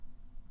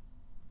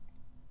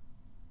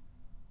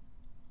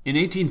In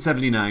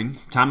 1879,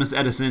 Thomas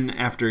Edison,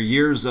 after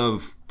years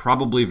of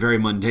probably very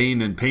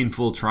mundane and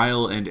painful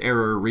trial and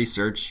error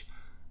research,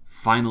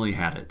 finally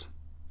had it.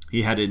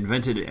 He had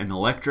invented an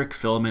electric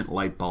filament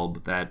light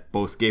bulb that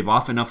both gave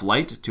off enough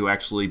light to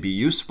actually be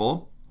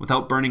useful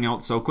without burning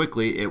out so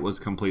quickly it was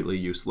completely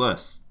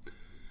useless.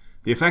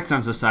 The effects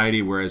on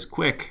society were as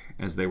quick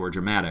as they were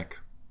dramatic.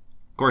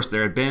 Of course,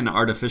 there had been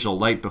artificial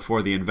light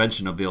before the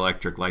invention of the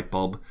electric light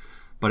bulb,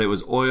 but it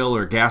was oil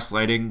or gas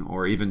lighting,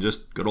 or even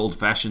just good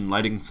old-fashioned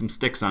lighting some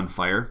sticks on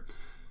fire.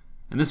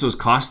 And this was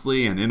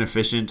costly and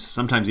inefficient,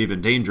 sometimes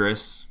even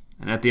dangerous,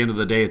 and at the end of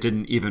the day it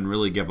didn't even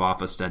really give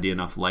off a steady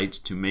enough light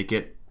to make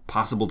it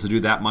possible to do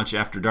that much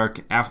after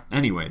dark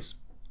anyways.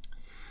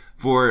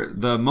 For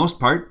the most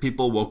part,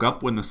 people woke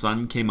up when the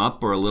sun came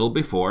up or a little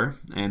before,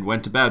 and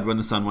went to bed when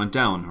the sun went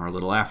down or a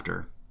little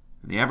after.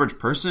 And the average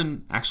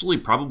person actually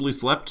probably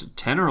slept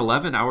 10 or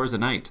 11 hours a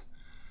night.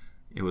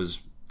 It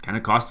was kind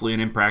of costly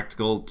and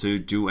impractical to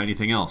do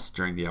anything else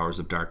during the hours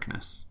of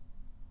darkness.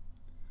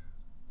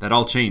 That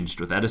all changed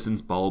with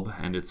Edison's bulb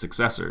and its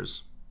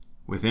successors.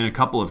 Within a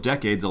couple of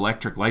decades,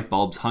 electric light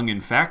bulbs hung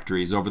in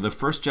factories over the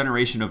first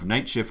generation of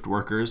night shift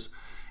workers,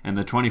 and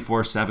the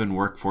 24/7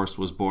 workforce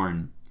was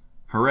born.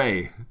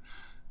 Hooray!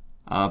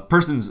 A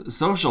person's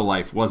social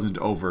life wasn't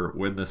over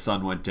when the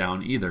sun went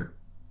down either.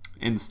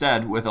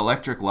 Instead, with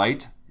electric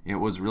light, it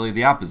was really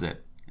the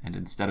opposite, and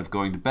instead of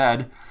going to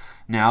bed,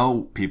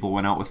 now people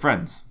went out with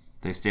friends.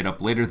 They stayed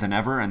up later than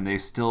ever, and they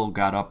still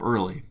got up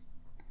early.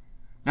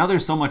 Now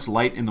there's so much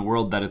light in the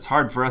world that it's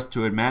hard for us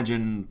to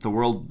imagine the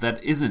world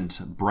that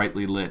isn't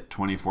brightly lit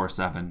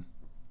 24/7.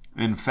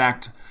 In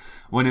fact,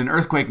 when an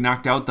earthquake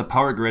knocked out the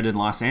power grid in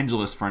Los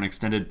Angeles for an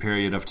extended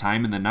period of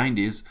time in the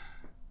 90s,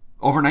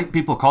 overnight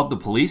people called the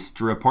police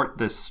to report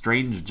this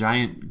strange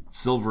giant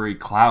silvery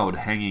cloud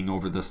hanging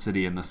over the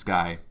city in the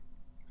sky.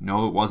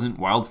 No, it wasn't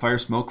wildfire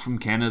smoke from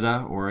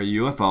Canada or a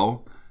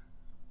UFO.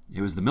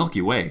 It was the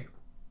Milky Way.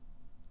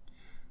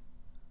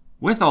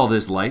 With all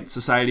this light,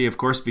 society of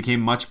course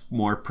became much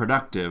more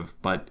productive,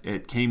 but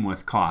it came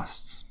with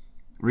costs.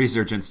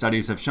 Research and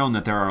studies have shown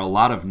that there are a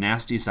lot of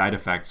nasty side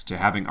effects to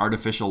having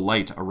artificial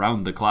light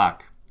around the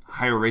clock.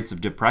 Higher rates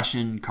of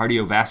depression,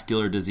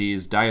 cardiovascular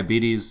disease,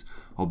 diabetes,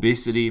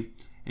 obesity,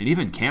 and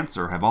even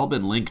cancer have all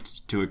been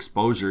linked to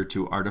exposure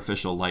to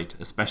artificial light,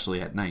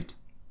 especially at night.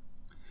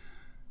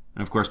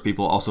 And of course,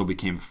 people also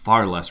became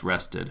far less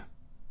rested.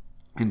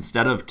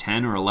 Instead of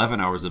 10 or 11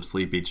 hours of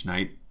sleep each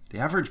night, the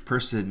average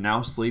person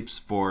now sleeps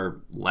for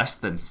less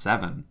than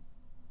 7.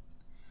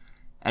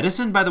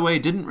 Edison, by the way,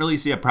 didn't really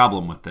see a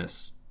problem with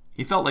this.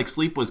 He felt like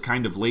sleep was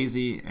kind of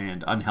lazy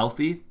and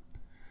unhealthy.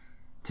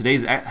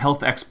 Today's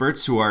health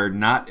experts who are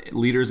not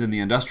leaders in the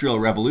Industrial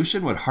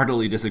Revolution would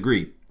heartily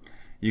disagree.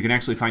 You can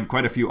actually find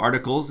quite a few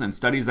articles and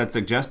studies that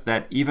suggest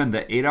that even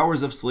the 8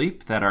 hours of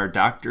sleep that our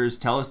doctors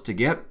tell us to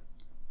get,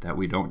 that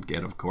we don't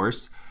get of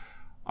course,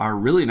 are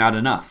really not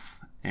enough,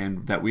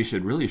 and that we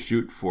should really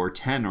shoot for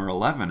 10 or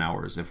 11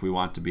 hours if we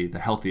want to be the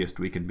healthiest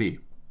we can be.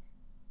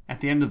 At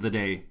the end of the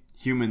day,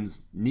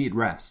 humans need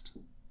rest.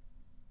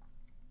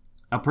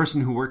 A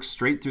person who works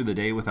straight through the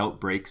day without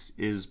breaks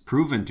is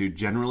proven to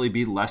generally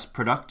be less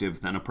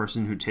productive than a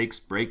person who takes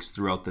breaks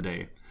throughout the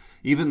day,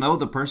 even though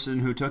the person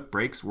who took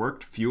breaks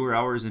worked fewer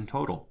hours in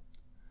total.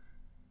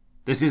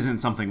 This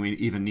isn't something we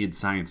even need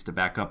science to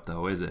back up,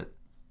 though, is it?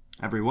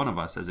 Every one of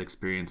us has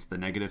experienced the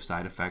negative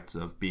side effects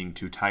of being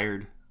too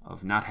tired,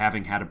 of not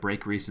having had a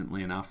break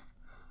recently enough,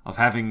 of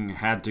having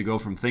had to go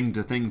from thing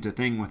to thing to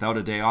thing without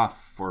a day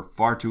off for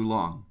far too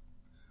long.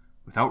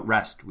 Without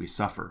rest, we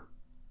suffer.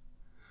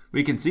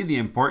 We can see the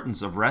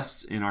importance of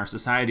rest in our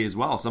society as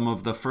well. Some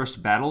of the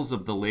first battles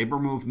of the labor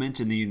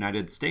movement in the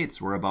United States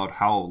were about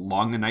how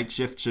long a night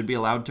shift should be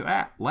allowed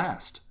to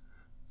last.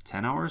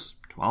 10 hours?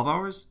 12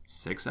 hours?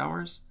 6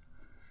 hours?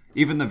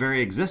 Even the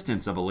very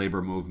existence of a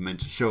labor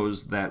movement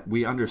shows that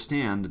we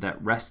understand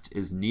that rest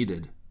is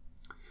needed.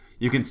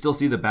 You can still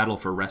see the battle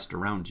for rest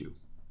around you.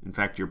 In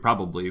fact, you're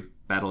probably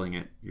battling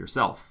it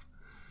yourself.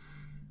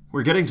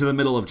 We're getting to the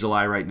middle of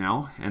July right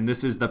now, and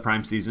this is the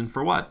prime season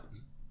for what?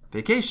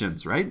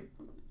 Vacations, right?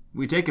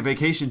 We take a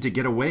vacation to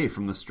get away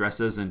from the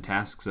stresses and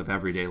tasks of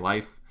everyday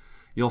life.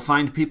 You'll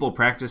find people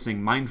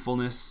practicing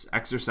mindfulness,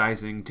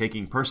 exercising,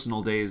 taking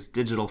personal days,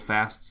 digital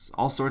fasts,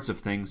 all sorts of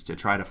things to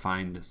try to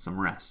find some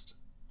rest.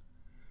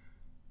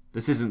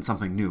 This isn't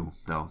something new,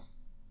 though.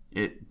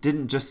 It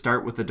didn't just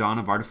start with the dawn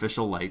of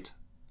artificial light.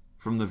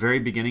 From the very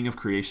beginning of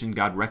creation,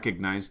 God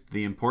recognized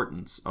the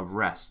importance of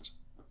rest.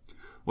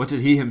 What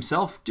did he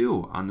himself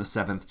do on the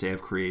seventh day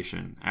of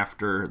creation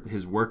after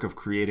his work of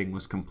creating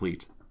was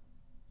complete?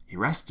 He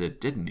rested,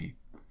 didn't he?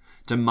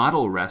 To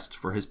model rest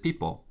for his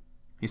people.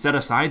 He set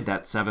aside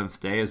that seventh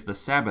day as the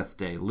Sabbath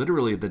day,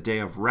 literally the day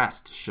of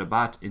rest.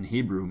 Shabbat in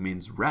Hebrew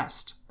means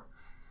rest.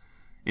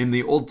 In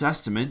the Old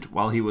Testament,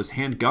 while he was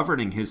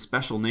hand-governing his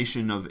special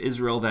nation of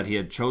Israel that he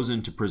had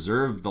chosen to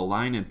preserve the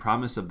line and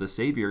promise of the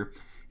Savior,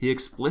 he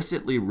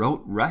explicitly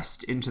wrote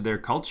rest into their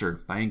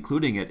culture by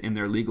including it in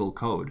their legal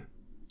code.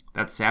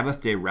 That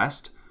Sabbath day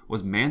rest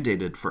was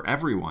mandated for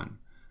everyone.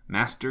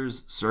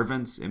 Masters,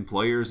 servants,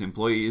 employers,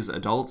 employees,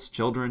 adults,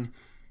 children,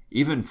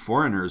 even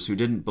foreigners who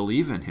didn't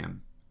believe in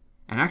him.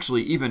 And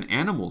actually, even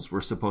animals were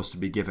supposed to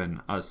be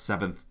given a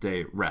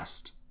seventh-day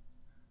rest.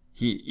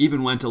 He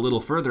even went a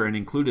little further and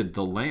included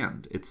the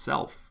land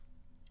itself.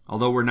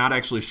 Although we're not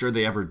actually sure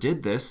they ever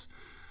did this,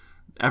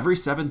 every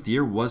seventh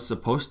year was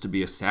supposed to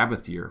be a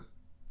Sabbath year,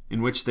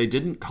 in which they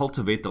didn't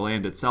cultivate the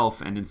land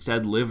itself and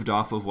instead lived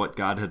off of what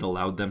God had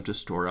allowed them to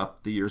store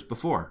up the years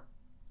before.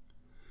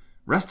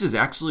 Rest is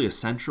actually a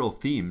central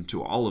theme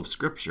to all of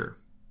Scripture.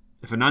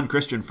 If a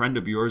non-Christian friend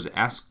of yours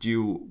asked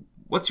you,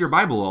 "What's your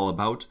Bible all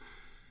about?"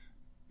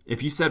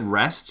 if you said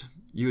rest,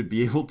 you would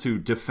be able to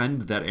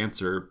defend that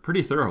answer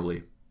pretty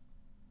thoroughly.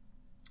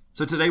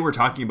 So today we're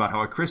talking about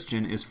how a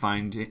Christian is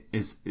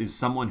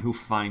someone who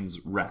finds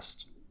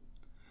rest.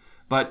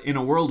 But in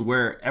a world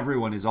where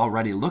everyone is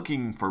already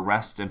looking for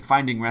rest and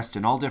finding rest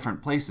in all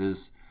different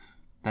places,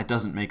 that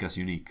doesn't make us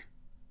unique.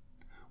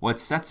 What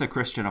sets a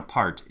Christian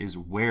apart is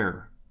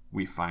where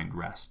we find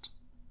rest.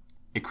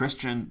 A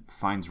Christian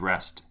finds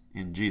rest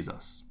in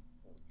Jesus.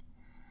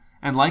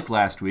 And like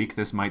last week,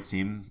 this might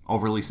seem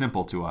overly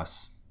simple to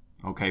us.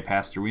 Okay,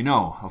 Pastor, we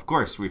know, of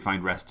course, we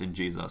find rest in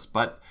Jesus.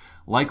 But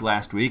like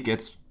last week,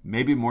 it's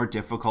maybe more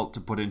difficult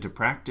to put into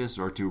practice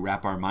or to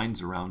wrap our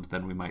minds around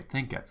than we might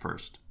think at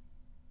first.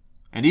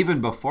 And even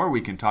before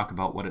we can talk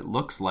about what it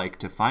looks like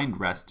to find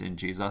rest in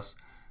Jesus,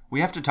 we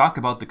have to talk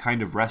about the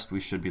kind of rest we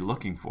should be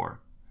looking for.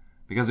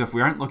 Because if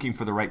we aren't looking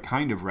for the right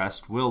kind of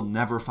rest, we'll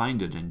never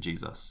find it in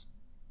Jesus.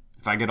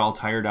 If I get all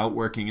tired out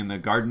working in the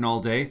garden all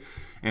day,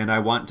 and I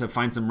want to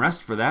find some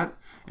rest for that,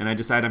 and I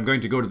decide I'm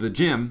going to go to the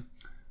gym,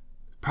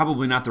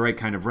 probably not the right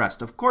kind of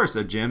rest. Of course,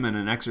 a gym and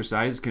an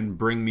exercise can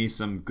bring me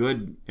some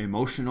good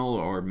emotional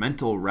or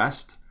mental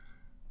rest,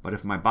 but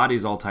if my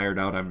body's all tired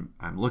out, I'm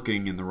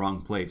looking in the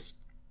wrong place.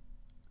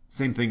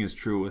 Same thing is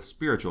true with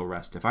spiritual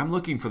rest. If I'm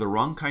looking for the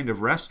wrong kind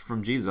of rest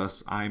from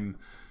Jesus, I'm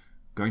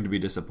going to be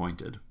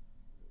disappointed.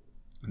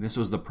 And this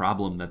was the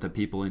problem that the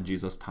people in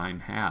Jesus' time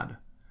had.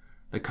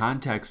 The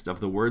context of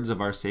the words of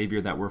our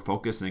Savior that we're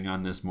focusing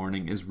on this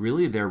morning is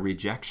really their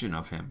rejection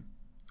of him,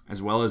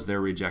 as well as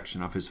their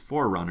rejection of his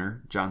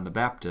forerunner, John the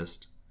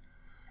Baptist.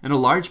 And a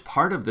large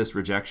part of this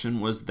rejection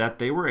was that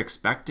they were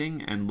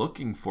expecting and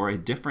looking for a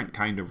different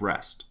kind of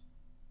rest.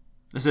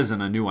 This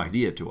isn't a new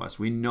idea to us.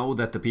 We know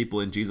that the people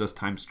in Jesus'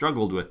 time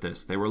struggled with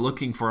this. They were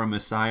looking for a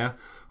Messiah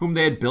whom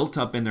they had built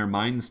up in their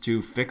minds to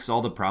fix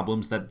all the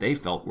problems that they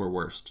felt were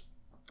worst.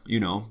 You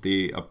know,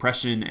 the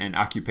oppression and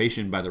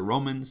occupation by the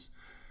Romans,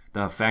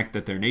 the fact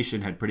that their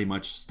nation had pretty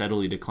much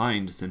steadily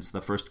declined since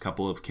the first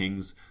couple of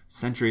kings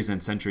centuries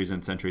and centuries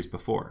and centuries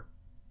before.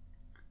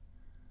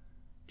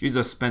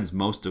 Jesus spends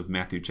most of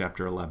Matthew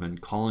chapter 11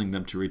 calling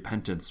them to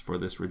repentance for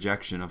this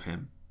rejection of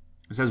him.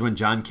 It says when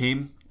John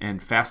came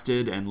and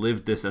fasted and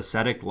lived this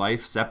ascetic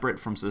life separate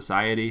from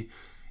society,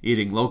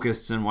 eating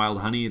locusts and wild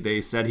honey, they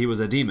said he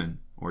was a demon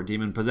or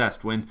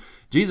demon-possessed. When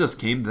Jesus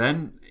came,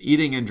 then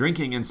eating and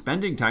drinking and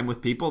spending time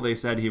with people, they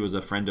said he was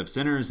a friend of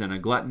sinners and a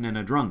glutton and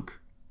a drunk.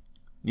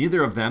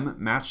 Neither of them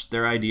matched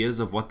their ideas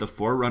of what the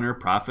forerunner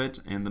prophet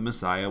and the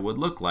Messiah would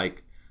look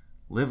like,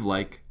 live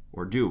like,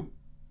 or do.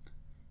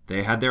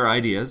 They had their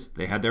ideas,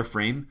 they had their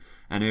frame,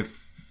 and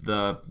if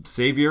the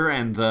Savior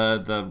and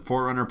the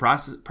forerunner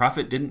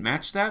prophet didn't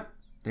match that,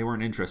 they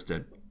weren't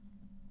interested.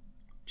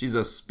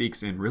 Jesus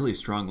speaks in really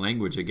strong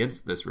language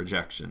against this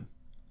rejection.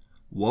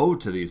 Woe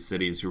to these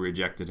cities who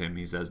rejected him,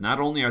 he says. Not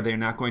only are they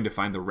not going to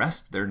find the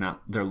rest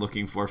they're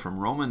looking for from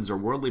Romans or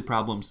worldly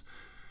problems,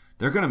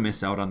 they're going to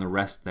miss out on the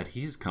rest that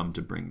he's come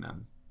to bring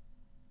them.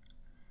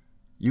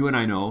 You and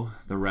I know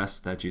the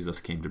rest that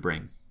Jesus came to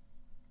bring.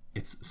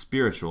 It's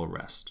spiritual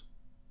rest.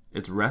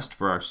 It's rest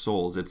for our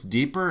souls. It's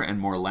deeper and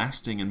more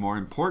lasting and more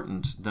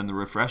important than the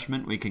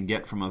refreshment we can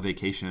get from a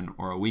vacation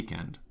or a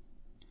weekend.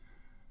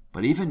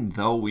 But even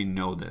though we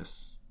know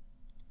this,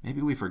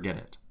 maybe we forget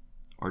it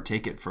or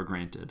take it for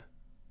granted.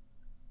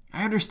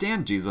 I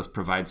understand Jesus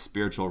provides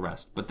spiritual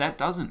rest, but that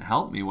doesn't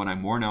help me when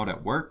I'm worn out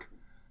at work.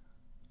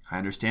 I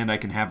understand I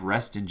can have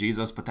rest in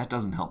Jesus, but that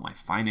doesn't help my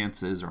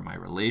finances or my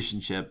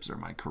relationships or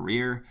my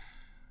career.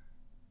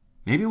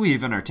 Maybe we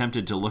even are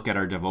tempted to look at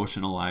our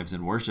devotional lives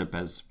and worship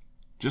as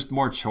just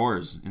more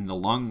chores in the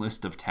long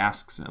list of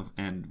tasks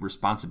and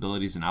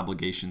responsibilities and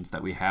obligations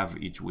that we have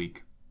each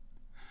week.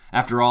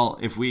 After all,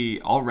 if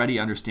we already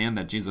understand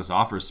that Jesus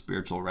offers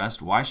spiritual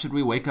rest, why should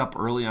we wake up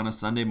early on a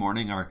Sunday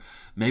morning or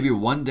maybe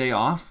one day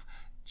off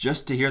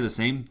just to hear the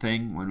same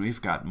thing when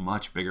we've got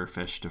much bigger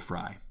fish to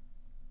fry?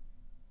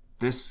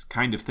 This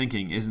kind of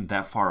thinking isn't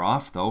that far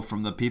off, though,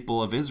 from the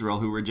people of Israel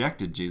who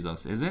rejected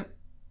Jesus, is it?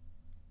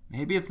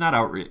 Maybe it's not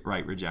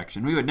outright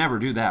rejection. We would never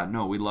do that.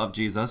 No, we love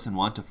Jesus and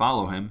want to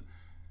follow him.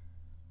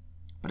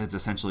 But it's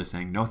essentially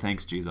saying, no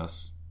thanks,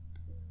 Jesus.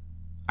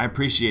 I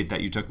appreciate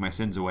that you took my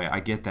sins away. I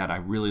get that. I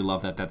really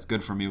love that. That's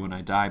good for me when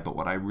I die. But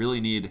what I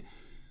really need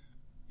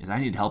is I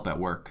need help at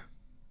work.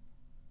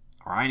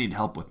 Or I need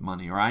help with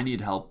money. Or I need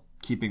help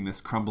keeping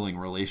this crumbling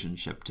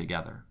relationship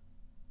together.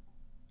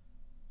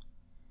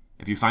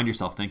 If you find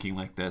yourself thinking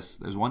like this,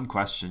 there's one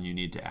question you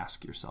need to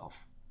ask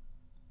yourself.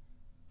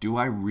 Do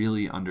I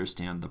really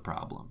understand the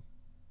problem?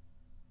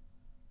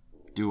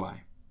 Do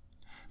I?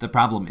 The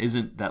problem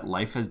isn't that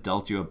life has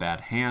dealt you a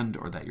bad hand,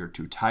 or that you're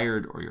too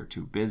tired, or you're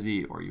too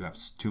busy, or you have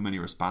too many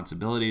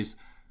responsibilities.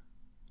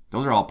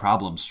 Those are all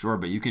problems, sure,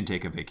 but you can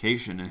take a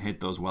vacation and hit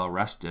those well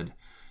rested.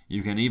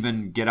 You can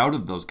even get out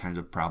of those kinds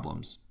of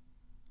problems.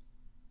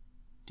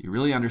 Do you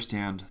really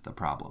understand the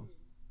problem?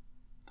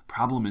 The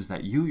problem is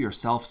that you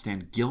yourself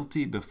stand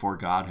guilty before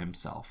God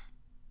himself.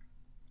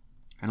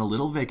 And a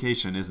little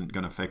vacation isn't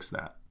going to fix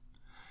that.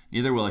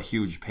 Neither will a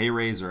huge pay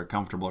raise or a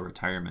comfortable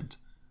retirement.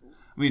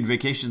 I mean,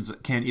 vacations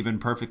can't even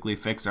perfectly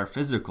fix our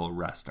physical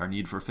rest, our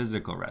need for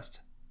physical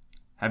rest.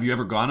 Have you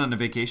ever gone on a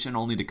vacation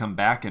only to come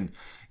back and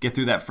get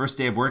through that first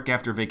day of work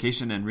after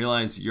vacation and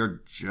realize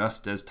you're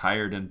just as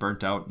tired and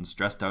burnt out and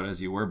stressed out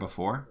as you were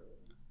before?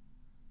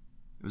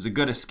 It was a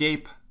good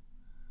escape,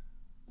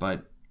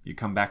 but you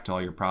come back to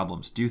all your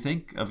problems. Do you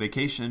think a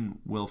vacation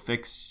will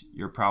fix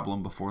your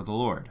problem before the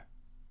Lord?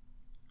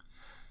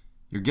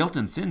 Your guilt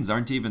and sins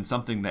aren't even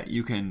something that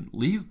you can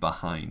leave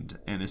behind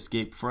and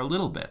escape for a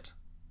little bit.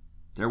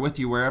 They're with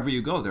you wherever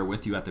you go. They're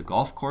with you at the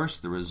golf course,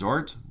 the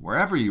resort,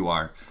 wherever you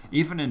are,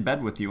 even in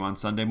bed with you on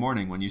Sunday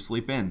morning when you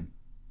sleep in.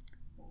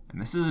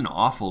 And this is an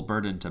awful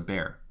burden to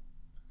bear.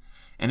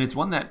 And it's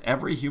one that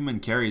every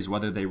human carries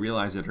whether they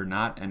realize it or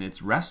not, and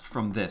it's rest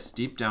from this,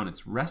 deep down,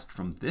 it's rest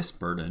from this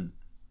burden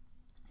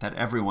that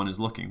everyone is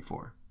looking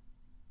for.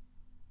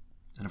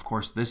 And of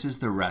course, this is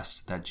the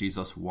rest that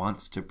Jesus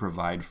wants to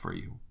provide for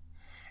you.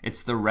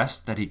 It's the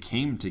rest that he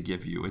came to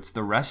give you. It's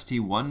the rest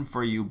he won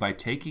for you by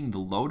taking the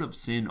load of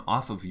sin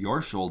off of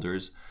your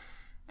shoulders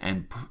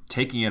and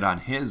taking it on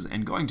his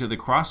and going to the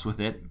cross with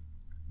it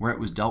where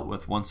it was dealt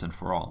with once and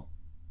for all.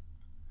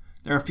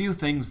 There are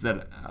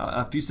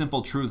a few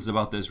simple truths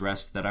about this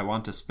rest that I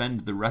want to spend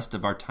the rest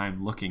of our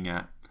time looking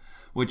at,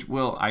 which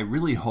will, I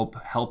really hope,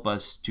 help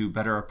us to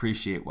better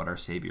appreciate what our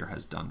Savior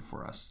has done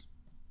for us.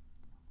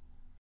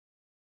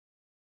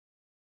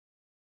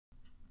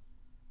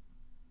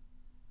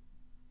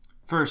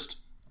 First,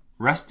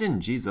 rest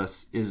in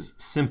Jesus is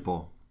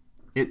simple.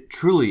 It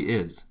truly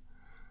is.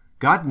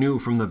 God knew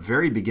from the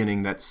very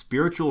beginning that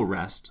spiritual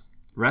rest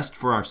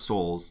for our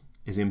souls,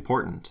 is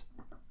important.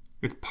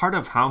 It's part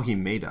of how he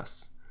made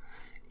us.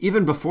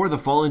 Even before the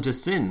fall into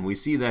sin, we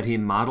see that he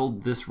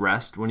modeled this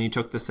rest when he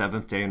took the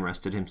seventh day and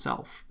rested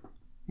himself.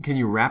 Can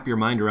you wrap your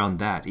mind around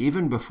that?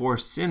 Even before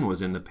sin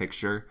was in the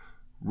picture,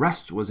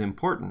 rest was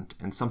important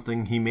and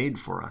something he made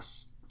for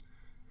us.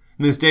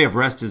 This day of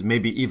rest is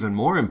maybe even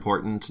more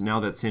important now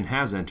that sin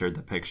has entered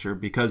the picture,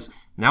 because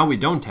now we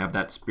don't have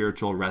that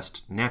spiritual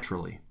rest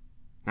naturally.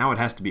 Now it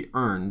has to be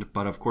earned,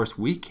 but of course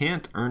we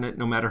can't earn it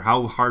no matter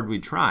how hard we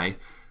try,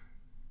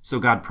 so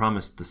God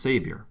promised the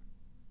Savior.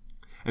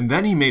 And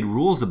then he made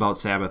rules about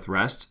Sabbath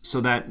rest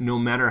so that no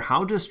matter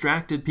how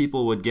distracted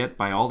people would get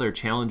by all their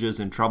challenges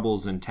and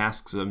troubles and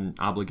tasks and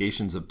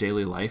obligations of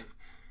daily life,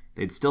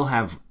 they'd still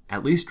have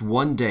at least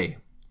one day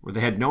where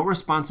they had no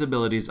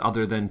responsibilities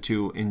other than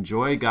to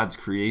enjoy God's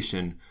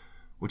creation,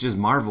 which is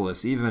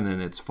marvelous even in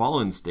its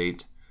fallen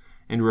state,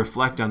 and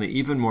reflect on the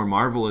even more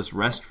marvelous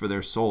rest for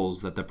their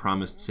souls that the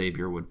promised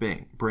Savior would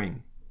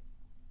bring.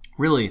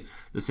 Really,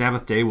 the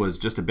Sabbath day was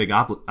just a big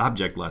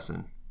object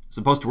lesson. It's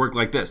supposed to work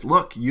like this.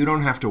 Look, you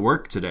don't have to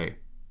work today.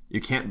 You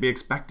can't be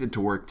expected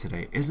to work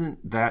today.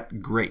 Isn't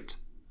that great?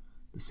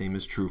 The same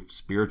is true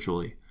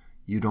spiritually.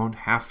 You don't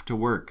have to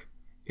work.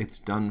 It's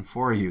done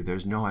for you.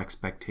 There's no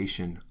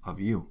expectation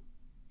of you.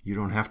 You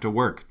don't have to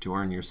work to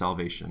earn your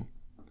salvation.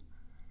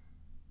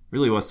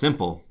 Really was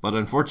simple, but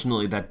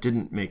unfortunately that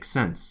didn't make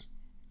sense.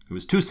 It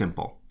was too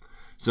simple.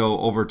 So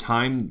over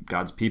time,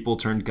 God's people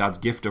turned God's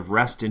gift of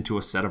rest into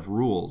a set of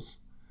rules.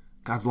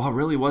 God's law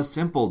really was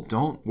simple.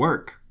 Don't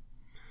work.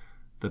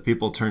 The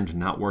people turned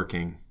not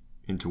working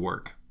into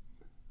work.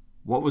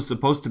 What was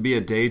supposed to be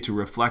a day to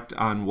reflect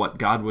on what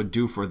God would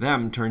do for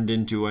them turned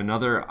into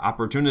another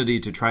opportunity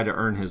to try to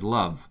earn his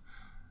love,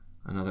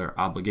 another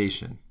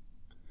obligation.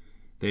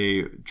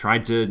 They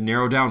tried to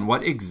narrow down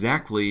what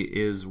exactly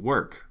is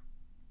work.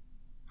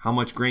 How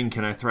much grain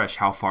can I thresh?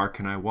 How far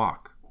can I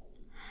walk?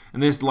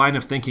 And this line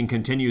of thinking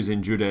continues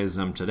in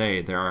Judaism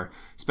today. There are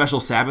special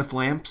Sabbath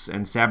lamps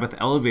and Sabbath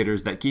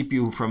elevators that keep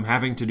you from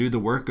having to do the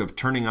work of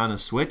turning on a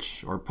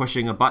switch or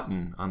pushing a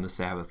button on the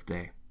Sabbath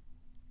day.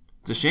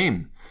 It's a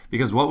shame,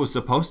 because what was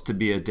supposed to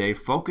be a day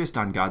focused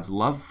on God's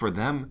love for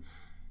them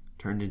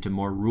turned into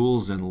more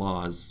rules and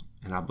laws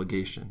and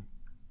obligation.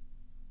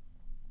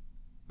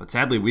 But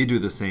sadly, we do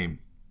the same.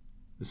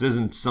 This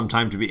isn't some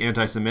time to be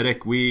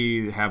anti-Semitic.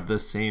 We have the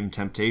same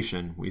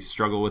temptation. We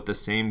struggle with the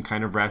same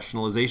kind of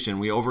rationalization.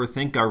 We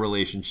overthink our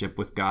relationship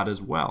with God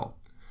as well.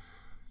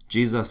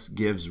 Jesus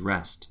gives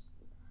rest.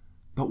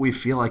 But we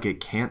feel like it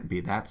can't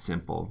be that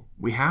simple.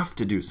 We have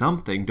to do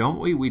something, don't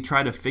we? We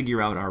try to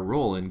figure out our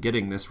role in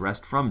getting this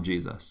rest from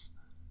Jesus.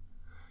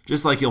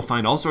 Just like you'll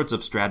find all sorts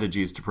of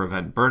strategies to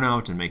prevent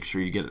burnout and make sure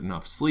you get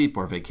enough sleep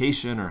or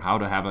vacation, or how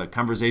to have a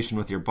conversation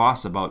with your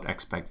boss about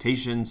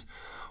expectations,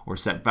 or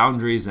set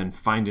boundaries and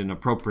find an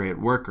appropriate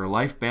work or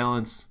life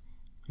balance.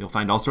 You'll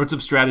find all sorts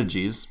of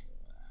strategies,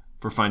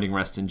 for finding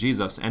rest in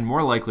Jesus. And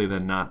more likely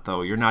than not,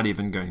 though, you're not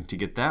even going to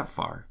get that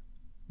far.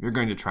 You're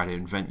going to try to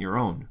invent your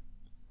own.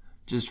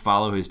 Just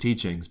follow his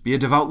teachings. Be a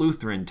devout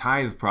Lutheran,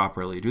 tithe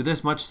properly, do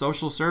this much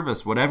social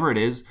service, whatever it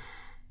is.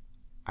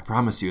 I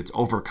promise you, it's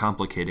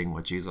overcomplicating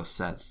what Jesus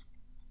says.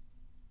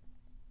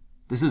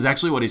 This is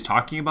actually what he's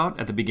talking about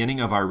at the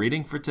beginning of our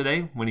reading for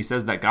today, when he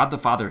says that God the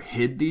Father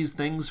hid these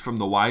things from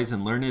the wise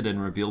and learned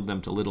and revealed them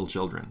to little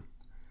children.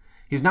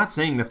 He's not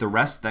saying that the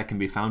rest that can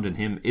be found in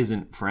him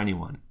isn't for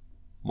anyone.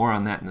 More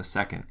on that in a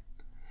second.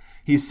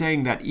 He's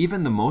saying that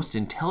even the most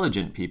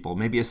intelligent people,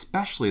 maybe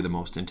especially the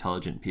most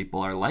intelligent people,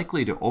 are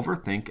likely to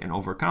overthink and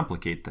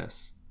overcomplicate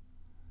this.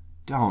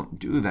 Don't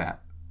do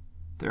that.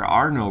 There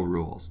are no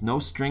rules, no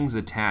strings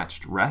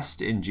attached.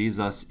 Rest in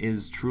Jesus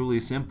is truly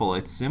simple.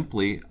 It's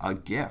simply a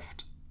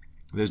gift.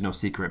 There's no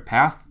secret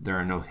path. There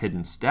are no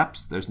hidden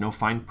steps. There's no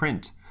fine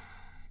print.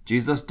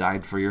 Jesus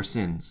died for your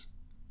sins.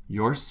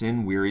 Your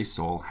sin-weary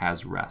soul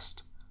has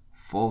rest.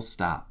 Full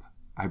stop.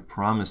 I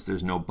promise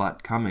there's no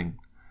but coming.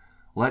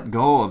 Let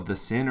go of the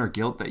sin or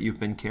guilt that you've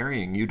been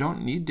carrying. You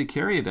don't need to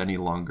carry it any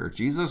longer.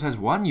 Jesus has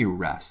won you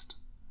rest.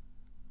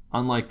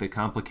 Unlike the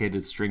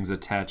complicated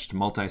strings-attached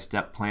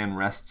multi-step plan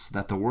rests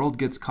that the world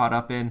gets caught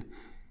up in,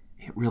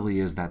 it really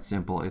is that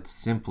simple. It's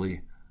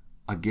simply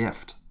a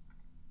gift.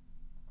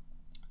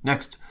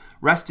 Next,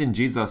 rest in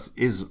Jesus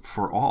is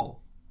for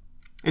all.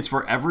 It's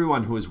for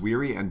everyone who is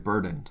weary and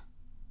burdened.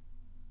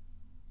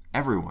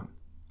 Everyone.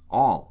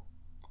 All.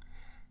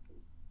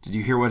 Did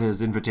you hear what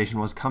his invitation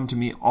was? Come to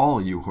me, all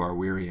you who are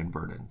weary and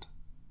burdened.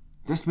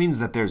 This means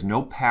that there's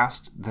no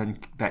past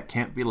that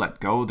can't be let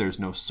go. There's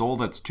no soul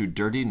that's too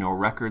dirty, no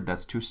record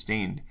that's too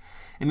stained.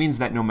 It means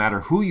that no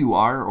matter who you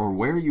are or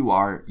where you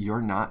are,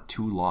 you're not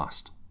too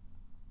lost.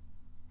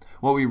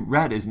 What we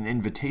read is an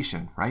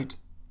invitation, right?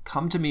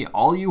 Come to me,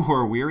 all you who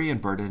are weary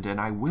and burdened, and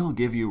I will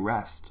give you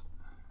rest.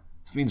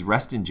 This means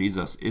rest in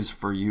Jesus is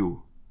for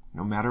you,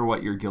 no matter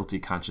what your guilty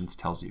conscience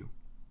tells you.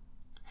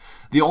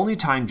 The only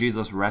time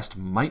Jesus' rest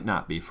might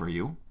not be for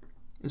you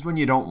is when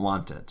you don't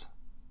want it.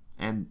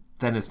 And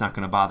then it's not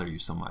going to bother you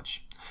so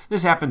much.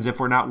 This happens if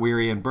we're not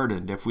weary and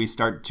burdened, if we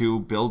start to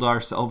build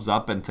ourselves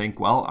up and think,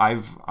 well,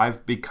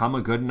 I've become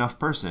a good enough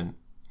person.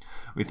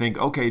 We think,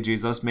 okay,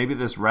 Jesus, maybe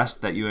this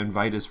rest that you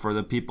invite is for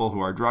the people who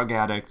are drug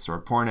addicts or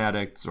porn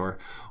addicts or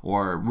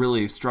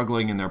really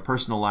struggling in their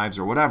personal lives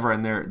or whatever,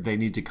 and they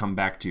need to come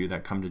back to you,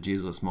 that come to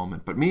Jesus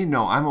moment. But me,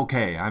 no, I'm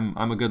okay.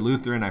 I'm a good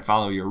Lutheran. I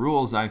follow your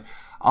rules.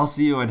 I'll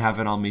see you in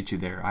heaven. I'll meet you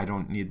there. I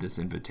don't need this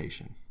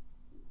invitation.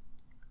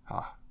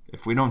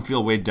 If we don't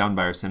feel weighed down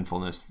by our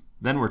sinfulness,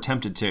 then we're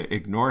tempted to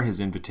ignore his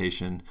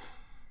invitation,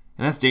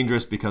 and that's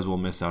dangerous because we'll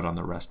miss out on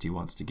the rest he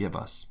wants to give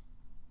us.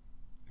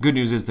 Good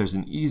news is there's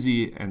an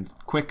easy and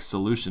quick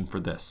solution for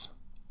this.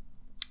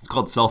 It's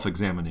called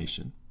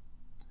self-examination.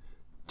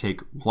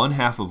 Take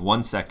 1/2 of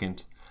 1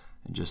 second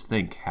and just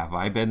think, have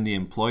I been the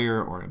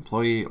employer or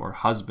employee or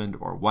husband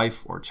or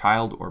wife or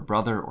child or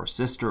brother or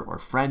sister or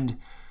friend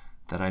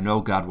that I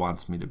know God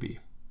wants me to be?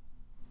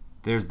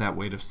 There's that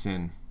weight of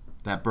sin,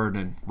 that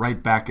burden,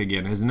 right back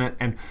again, isn't it?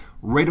 And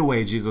right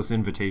away, Jesus'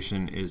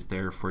 invitation is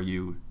there for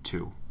you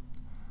too.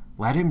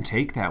 Let him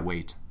take that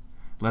weight.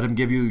 Let him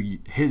give you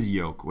his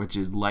yoke, which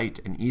is light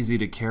and easy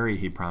to carry,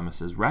 he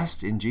promises.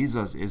 Rest in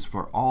Jesus is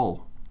for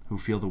all who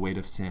feel the weight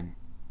of sin.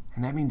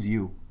 And that means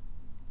you.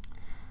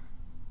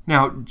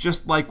 Now,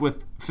 just like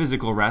with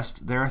physical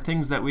rest, there are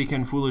things that we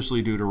can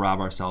foolishly do to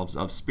rob ourselves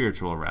of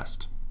spiritual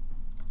rest.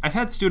 I've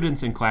had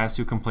students in class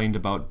who complained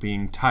about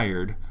being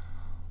tired,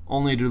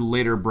 only to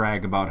later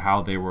brag about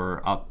how they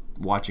were up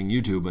watching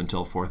YouTube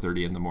until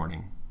 4:30 in the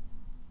morning.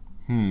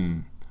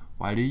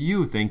 Why do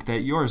you think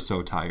that you're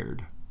so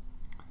tired?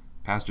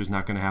 Pastor's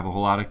not going to have a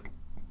whole lot of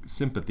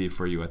sympathy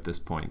for you at this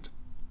point.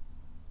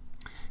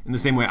 In the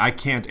same way, I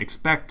can't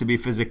expect to be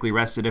physically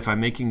rested if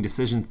I'm making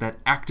decisions that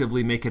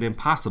actively make it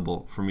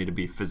impossible for me to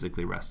be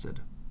physically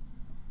rested.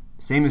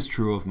 Same is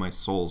true of my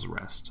soul's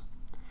rest.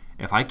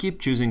 If I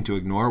keep choosing to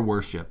ignore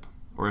worship,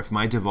 or if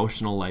my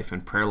devotional life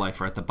and prayer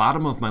life are at the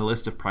bottom of my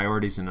list of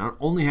priorities and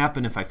only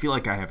happen if I feel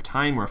like I have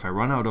time or if I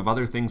run out of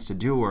other things to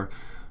do or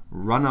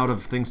run out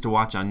of things to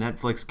watch on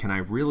Netflix, can I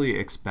really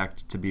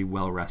expect to be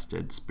well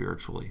rested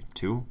spiritually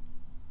too?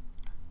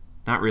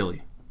 Not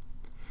really.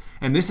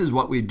 And this is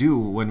what we do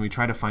when we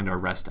try to find our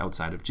rest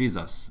outside of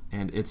Jesus.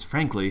 And it's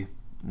frankly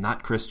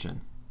not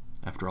Christian.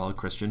 After all, a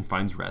Christian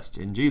finds rest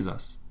in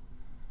Jesus.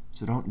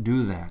 So don't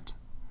do that.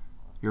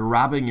 You're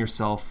robbing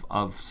yourself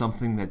of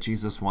something that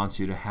Jesus wants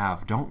you to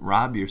have. Don't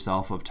rob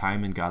yourself of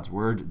time in God's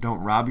Word.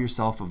 Don't rob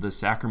yourself of the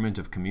sacrament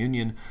of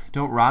communion.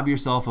 Don't rob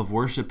yourself of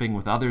worshiping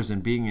with others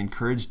and being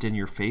encouraged in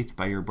your faith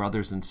by your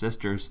brothers and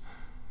sisters.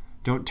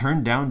 Don't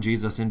turn down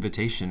Jesus'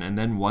 invitation and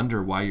then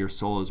wonder why your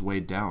soul is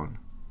weighed down.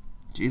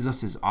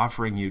 Jesus is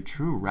offering you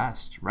true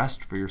rest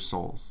for your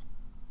souls.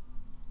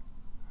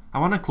 I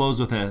want to close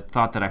with a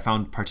thought that I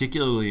found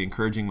particularly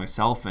encouraging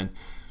myself, and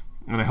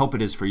I hope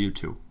it is for you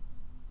too.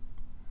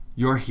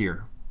 You're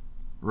here,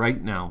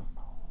 right now,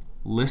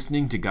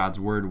 listening to God's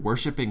Word,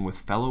 worshiping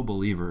with fellow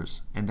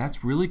believers, and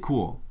that's really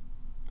cool.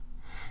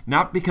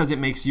 Not because it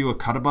makes you a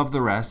cut above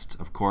the rest,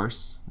 of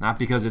course. Not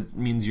because it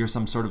means you're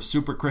some sort of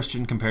super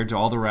Christian compared to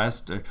all the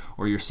rest,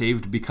 or you're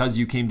saved because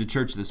you came to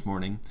church this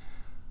morning.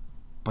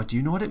 But do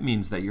you know what it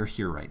means that you're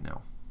here right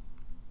now?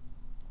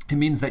 It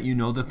means that you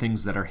know the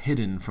things that are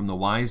hidden from the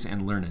wise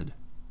and learned.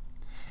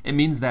 It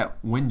means that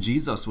when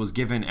Jesus was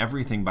given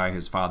everything by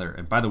his Father,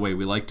 and by the way,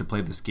 we like to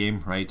play this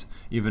game, right?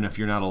 Even if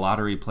you're not a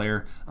lottery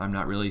player, I'm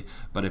not really,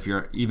 but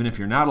even if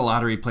you're not a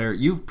lottery player,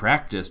 you've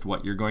practiced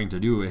what you're going to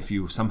do if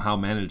you somehow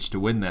manage to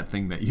win that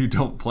thing that you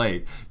don't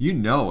play. You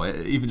know,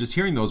 even just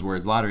hearing those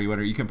words, lottery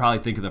winner, you can probably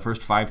think of the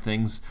first 5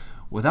 things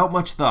without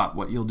much thought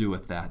what you'll do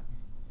with that.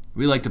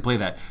 We like to play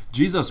that.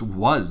 Jesus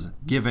was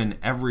given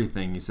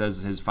everything. He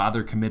says his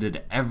Father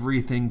committed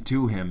everything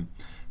to him.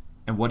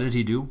 And what did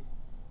he do?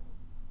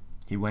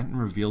 He went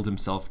and revealed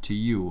himself to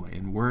you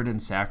in word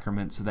and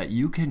sacrament so that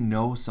you can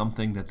know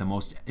something that the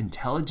most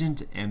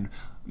intelligent and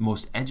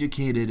most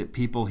educated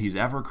people he's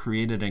ever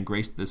created and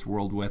graced this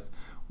world with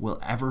will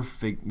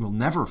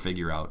never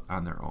figure out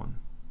on their own.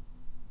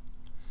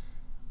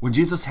 When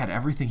Jesus had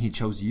everything, he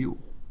chose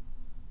you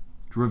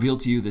to reveal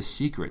to you the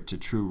secret to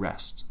true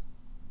rest.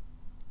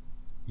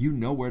 You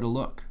know where to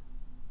look.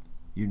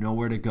 You know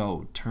where to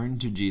go. Turn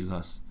to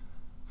Jesus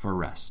for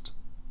rest.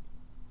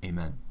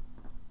 Amen.